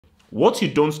What you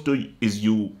don't do is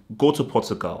you go to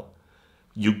Portugal,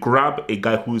 you grab a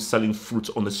guy who is selling fruit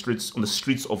on the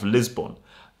streets of Lisbon,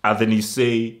 and then you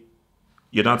say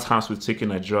you're not tasked with taking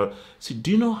Nigeria. See,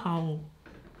 do you know how?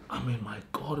 I mean, my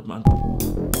God, man.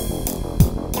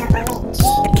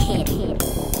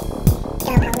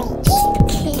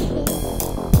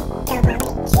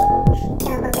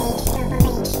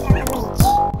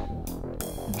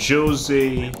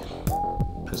 Jose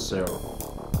Peseiro.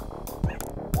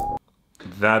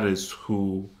 That is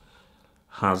who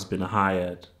has been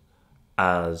hired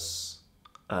as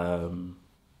the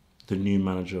new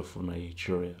manager for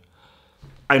Nigeria.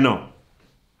 I know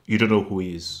you don't know who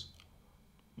he is,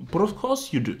 but of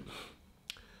course you do.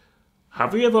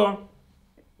 Have you ever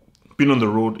been on the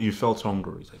road, you felt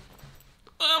hungry? It's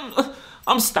like,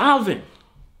 I'm starving.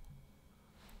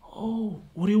 Oh,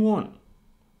 what do you want?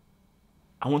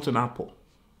 I want an apple,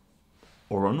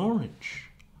 or an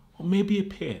orange, or maybe a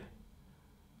pear.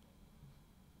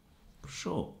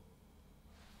 Sure.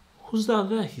 Who's that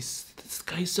there? This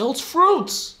guy sells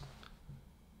fruits.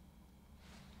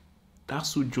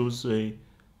 That's who Jose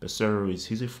Peseiro is.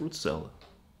 He's a fruit seller.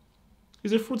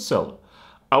 He's a fruit seller.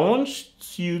 I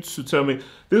want you to tell me,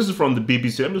 this is from the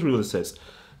BBC, let me just read what it says.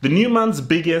 The new man's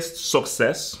biggest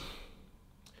success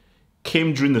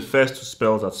came during the first two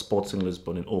spells at Sporting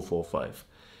Lisbon in 04-05.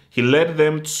 He led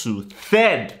them to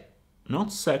third,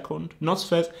 not second, not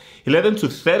first. He led them to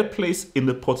third place in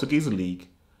the Portuguese League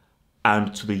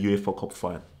and to the UEFA Cup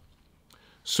final.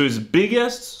 So his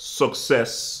biggest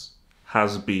success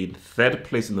has been third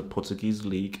place in the Portuguese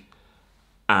League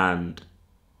and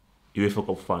UEFA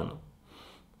Cup final.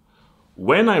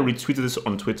 When I retweeted this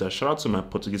on Twitter, shout out to my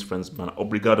Portuguese friends, man.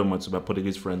 Obrigado, man, to my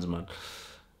Portuguese friends, man.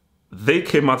 They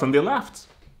came out and they laughed.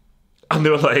 And they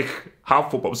were like, how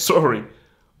football? Sorry,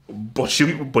 but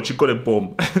you got a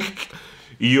bomb.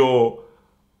 Your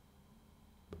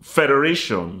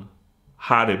federation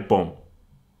had a bomb.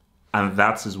 And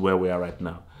that is where we are right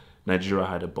now. Nigeria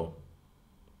had a bomb.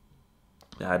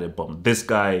 They had a bomb. This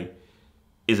guy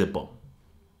is a bomb.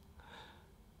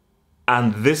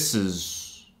 And this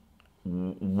is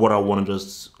what I want to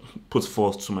just put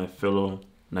forth to my fellow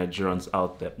Nigerians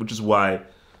out there, which is why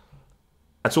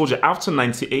I told you after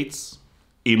 98,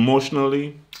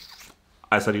 emotionally,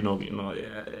 I said,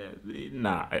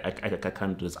 nah, I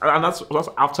can't do this. And that's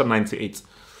after 98.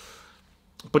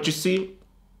 But you see,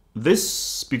 this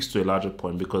speaks to a larger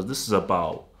point because this is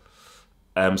about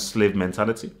slave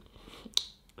mentality.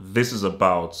 This is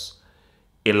about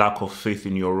a lack of faith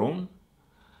in your own.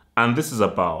 And this is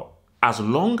about, as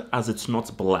long as it's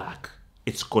not black,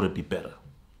 it's got to be better.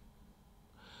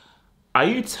 Are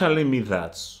you telling me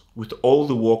that with all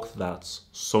the work that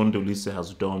Sunday Olise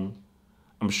has done,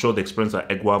 I'm sure the experience that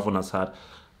Eguavon has had,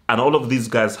 and all of these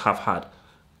guys have had,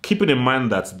 keeping in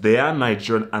mind that they are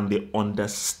Nigerian and they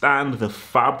understand the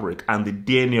fabric and the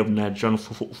DNA of Nigerian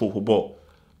football,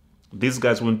 these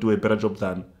guys won't do a better job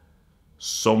than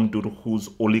some dude whose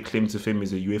only claim to fame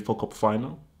is a UEFA Cup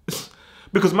final?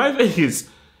 Because my thing is,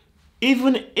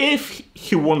 even if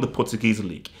he won the Portuguese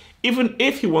League, even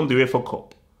if he won the UEFA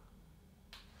Cup,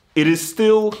 it is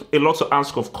still a lot to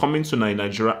ask of coming to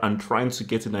Nigeria and trying to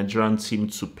get a Nigerian team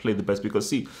to play the best. Because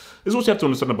see, this is what you have to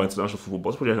understand about international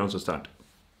football. That's what you have to understand.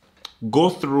 Go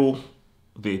through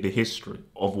the history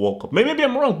of World Cup. Maybe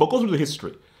I'm wrong, but go through the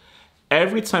history.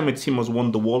 Every time a team has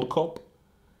won the World Cup,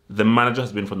 the manager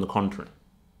has been from the country.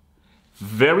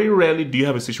 Very rarely do you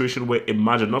have a situation where a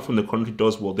manager not from the country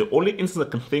does well. The only instance I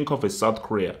can think of is South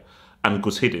Korea and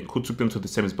Gus Hiddink, who took them to the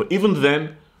semis. But even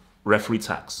then, referee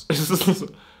tax.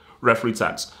 Referee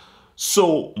tax.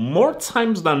 So more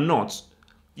times than not,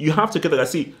 you have to get that.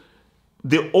 See,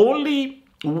 the only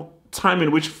time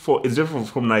in which is different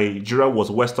from Nigeria was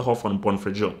Westerhoff and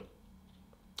Bonfrejo.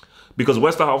 Because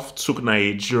Westerhoff took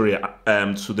Nigeria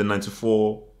to the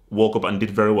 94 World Cup and did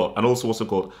very well. And also what's it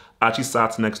called? Actually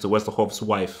sat next to Westerhoff's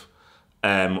wife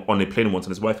on a plane once,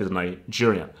 and his wife is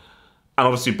Nigerian. And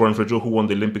obviously Bonfrejo, who won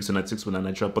the Olympics in 96 with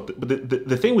Nigeria. But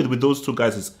the thing with those two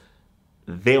guys is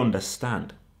they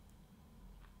understand.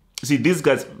 See, these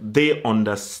guys, they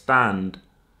understand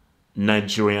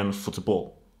Nigerian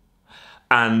football.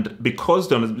 And because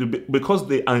they,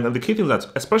 and the key thing is that,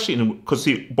 especially because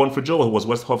see, Bonfrejo was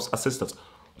Westerhoff's assistant.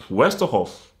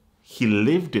 Westerhoff, he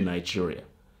lived in Nigeria.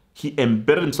 He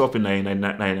embedded himself in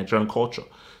Nigerian culture.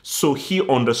 So he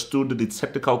understood the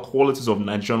technical qualities of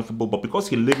Nigerian football, but because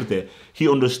he lived there, he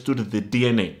understood the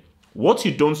DNA. What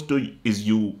you don't do is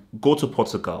you go to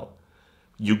Portugal,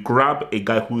 you grab a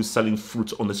guy who is selling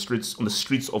fruit on the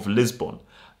streets of Lisbon,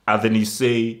 and then you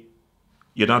say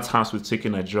you're not tasked with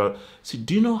taking Nigeria. See,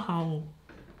 do you know how?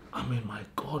 I mean, my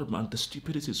God, man, the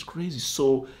stupidity is crazy.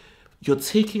 So you're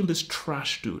taking this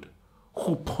trash dude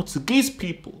who Portuguese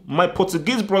people, my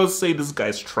Portuguese brothers say this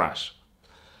guy's trash.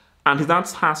 And he's now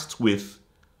tasked with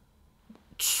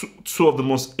two of the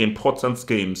most important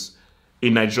games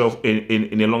in Nigeria,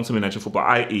 in a long term in Nigerian football,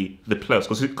 i.e. the playoffs.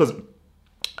 Because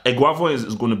Eguavoen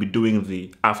is going to be doing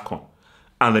the AFCON.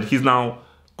 And then he's now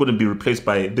going to be replaced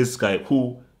by this guy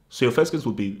who, so your first games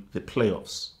will be the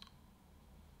playoffs.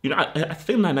 You know, I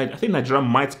think Nigeria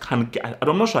might can get,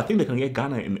 I'm not sure, I think they can get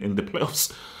Ghana in the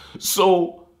playoffs.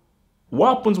 So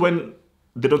what happens when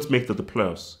they don't make the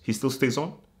playoffs? He still stays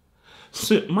on?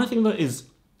 So my thing though is,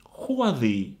 who are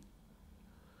the,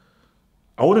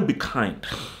 I want to be kind,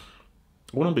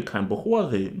 but who are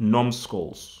the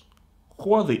numbskulls?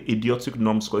 Who are the idiotic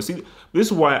numbskulls? See, this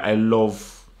is why I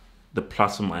love the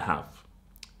platform I have.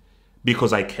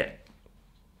 Because I care.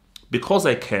 Because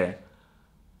I care,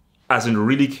 as in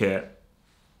really care,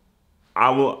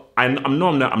 I'm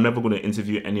never going to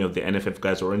interview any of the NFF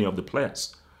guys or any of the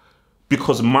players.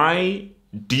 Because my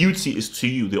duty is to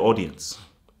you, the audience.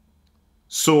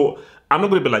 So I'm not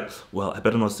going to be like, well, I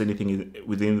better not say anything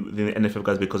within the NFF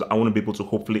guys because I want to be able to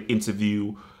hopefully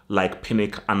interview like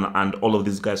Pinnick and all of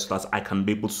these guys so that I can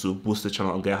be able to boost the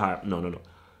channel and get higher. No.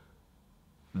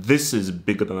 This is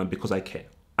bigger than that because I care.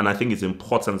 And I think it's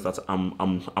important that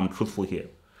I'm truthful here.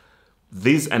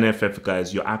 These NFF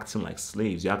guys, you're acting like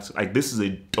slaves. You're acting like this is a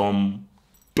dumb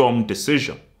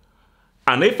decision.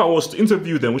 And if I was to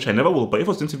interview them, which I never will, but if I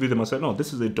was to interview them, I said, no,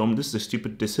 this is a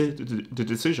stupid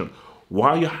decision. Why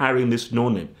are you hiring this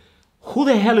no-name? Who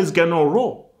the hell is getting on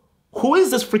Raw? Who is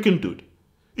this freaking dude?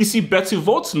 You see, Betty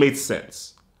Votes made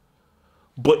sense.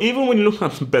 But even when you look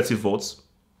at Betty Votes,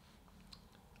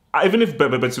 even if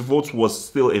Betty Votes was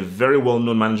still a very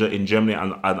well-known manager in Germany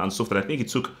and so forth, I think he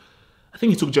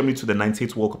took Germany to the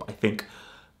 98 World Cup, I think.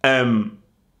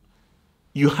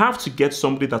 You have to get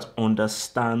somebody that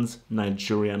understands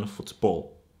Nigerian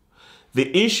football. The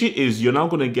issue is you're now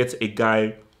going to get a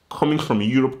guy coming from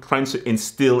Europe trying to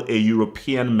instill a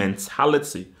European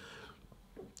mentality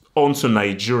onto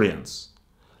Nigerians.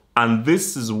 And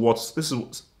this is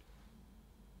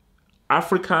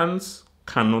Africans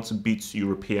cannot beat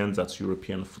Europeans at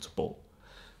European football.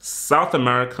 South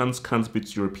Americans can't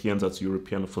beat Europeans at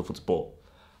European football.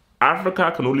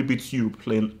 Africa can only beat you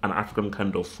playing an African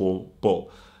kind of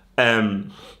football.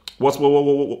 What's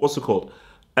it called?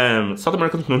 South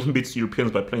Americans can only beat Europeans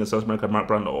by playing a South American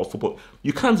brand of football.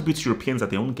 You can't beat Europeans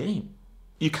at their own game.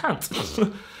 You can't.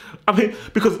 I mean,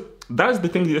 because that's the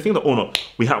thing. The thing that, oh no,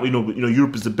 we have,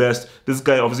 Europe is the best. This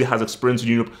guy obviously has experience in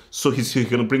Europe, so he's going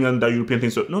to bring in that European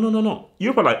thing. So no.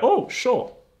 Europe are like, oh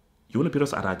sure, you want to beat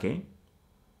us at our game?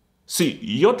 See,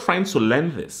 you're trying to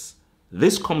learn this.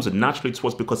 This comes naturally to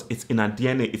us because it's in our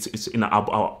DNA, it's in our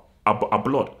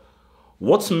blood.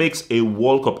 What makes a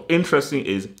World Cup interesting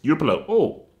is Europe are like,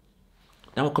 oh,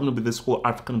 now we're coming up with this whole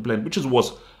African blend, which is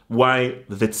why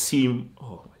the team,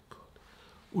 oh my God,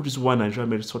 which is why Nigeria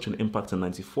made such an impact in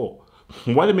 94.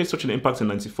 Why they made such an impact in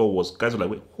 94 was guys were like,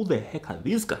 wait, who the heck are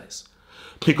these guys?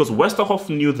 Because Westerhoff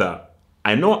knew that,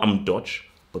 I know I'm Dutch,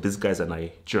 but these guys are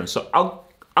Nigerian. So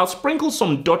I'll sprinkle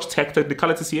some Dutch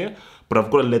technicalities here, but I've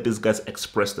got to let these guys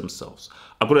express themselves.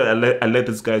 I've got to let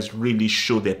these guys really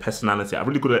show their personality. I've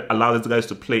really got to allow these guys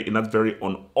to play in that very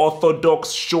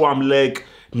unorthodox, show-arm leg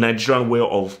Nigerian way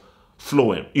of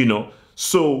flowing,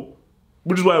 So,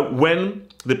 which is why when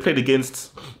they played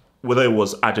against, whether it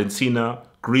was Argentina,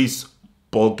 Greece,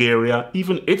 Bulgaria,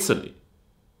 even Italy,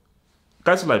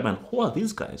 guys are like, man, who are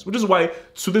these guys? Which is why,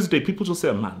 to this day, people just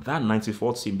say, man, that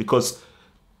 94 team, because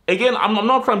again, I'm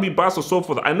not trying to be biased or so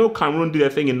forth. I know Cameroon did their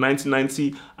thing in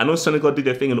 1990. I know Senegal did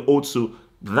their thing in 2002.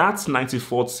 That's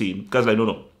 94 team. Guys, like,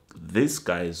 no. These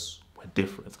guys were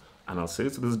different. And I'll say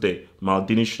to this day,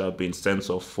 Maldini should have been sent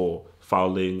off for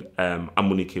fouling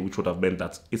Amunike, which would have meant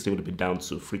that Italy would have been down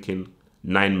to freaking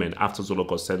 9 men after Zolo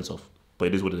got sent off. But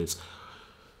it is what it is.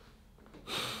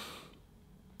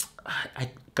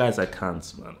 Guys, I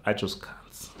can't, man. I just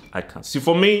can't. I can't. See,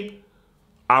 for me,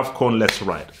 AFCON, let's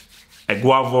ride.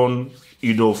 Eguavoen,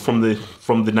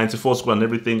 from the 94 squad and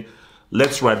everything.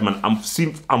 Let's ride, man. I'm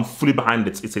fully behind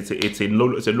it. It's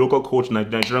a local coach,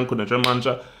 Nigerian coach, Nigerian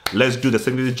manager. Let's do the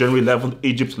second January 11th,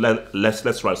 Egypt.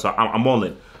 Let's ride. So I'm all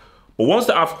in. But once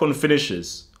the AFCON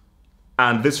finishes,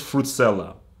 and this fruit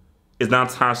seller is now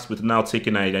tasked with now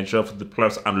taking Nigeria for the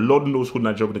playoffs, and Lord knows who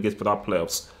Nigeria will get for that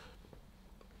playoffs.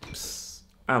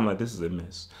 I'm like, this is a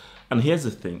mess. And here's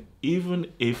the thing: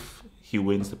 even if he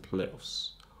wins the playoffs,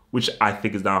 which I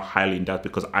think is now highly in doubt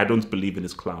because I don't believe in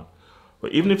this clown.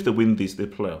 But even if they win the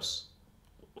playoffs,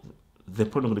 they're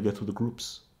probably not going to get through the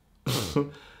groups.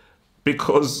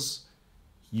 Because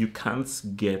you can't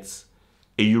get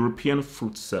a European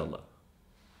fruit seller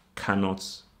cannot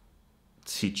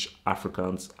teach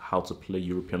Africans how to play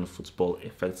European football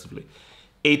effectively.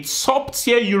 A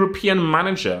top-tier European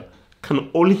manager can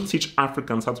only teach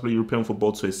Africans how to play European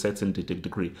football to a certain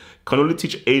degree. Can only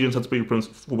teach Asians how to play European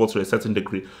football to a certain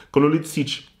degree. Can only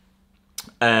teach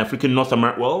freaking North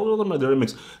America, well, they're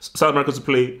mixed, South America to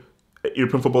play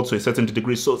European football to a certain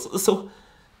degree. So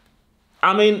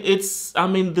I mean,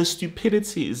 the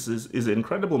stupidity is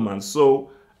incredible, man. So,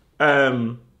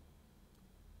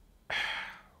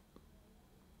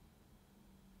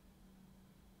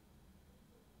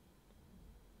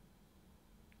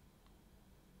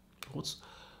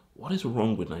 what is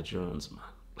wrong with Nigerians, man?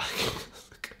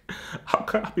 Like,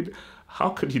 how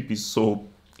can you be so,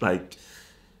 like,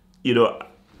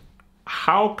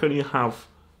 how can you have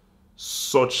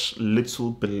such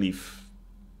little belief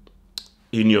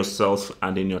in yourself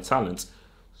and in your talent?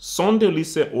 Sunday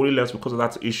Lise only left because of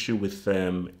that issue with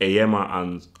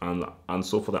Ayema and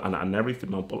so forth and everything.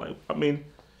 But like, I mean,